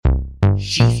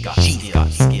She's got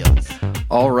skills.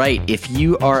 All right, if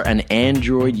you are an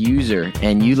Android user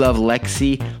and you love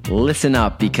Lexi, listen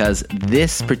up because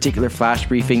this particular flash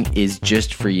briefing is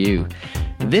just for you.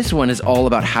 This one is all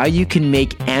about how you can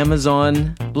make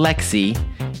Amazon Lexi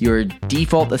your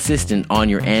default assistant on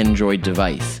your Android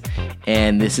device.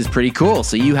 And this is pretty cool.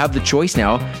 So you have the choice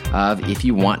now of if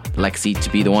you want Lexi to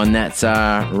be the one that's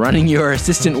running your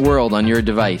assistant world on your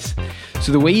device.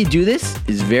 So the way you do this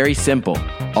is very simple.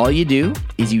 All you do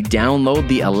is you download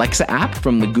the Alexa app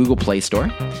from the Google Play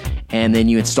Store, and then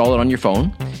you install it on your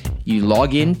phone. You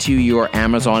log into your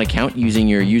Amazon account using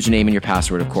your username and your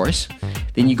password, of course.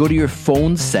 Then you go to your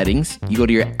phone settings, you go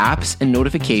to your apps and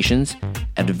notifications,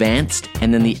 advanced,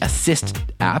 and then the Assist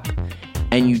app,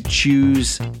 and you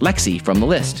choose Lexi from the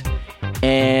list.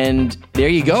 And there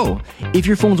you go. If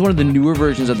your phone's one of the newer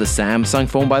versions of the Samsung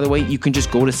phone, by the way, you can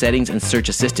just go to settings and search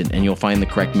Assistant and you'll find the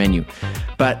correct menu.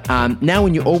 But now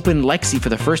when you open Lexi for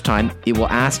the first time, it will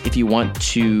ask if you want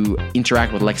to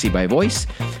interact with Lexi by voice.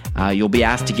 You'll be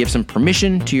asked to give some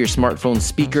permission to your smartphone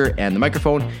speaker and the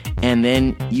microphone, and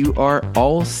then you are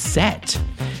all set.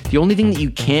 The only thing that you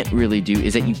can't really do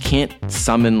is that you can't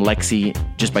summon Lexi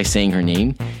just by saying her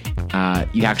name.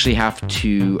 You actually have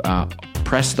to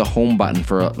press the home button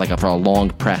for a long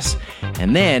press,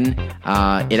 and then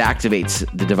it activates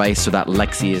the device so that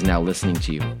Lexi is now listening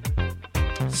to you.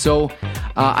 So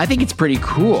I think it's pretty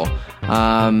cool.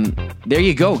 There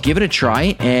you go. Give it a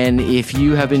try. And if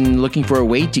you have been looking for a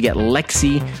way to get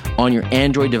Lexi on your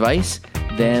Android device,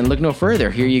 then look no further.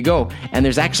 Here you go. And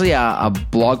there's actually a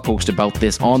blog post about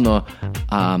this on the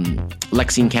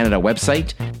Lexi in Canada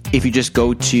website. If you just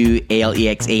go to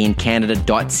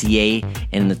alexaincanada.ca, and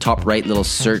in the top right little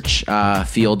search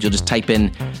field, you'll just type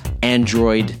in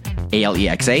Android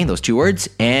Alexa, those two words,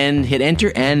 and hit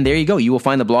enter, and there you go. You will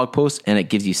find the blog post, and it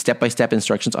gives you step-by-step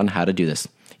instructions on how to do this.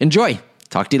 Enjoy.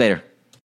 Talk to you later.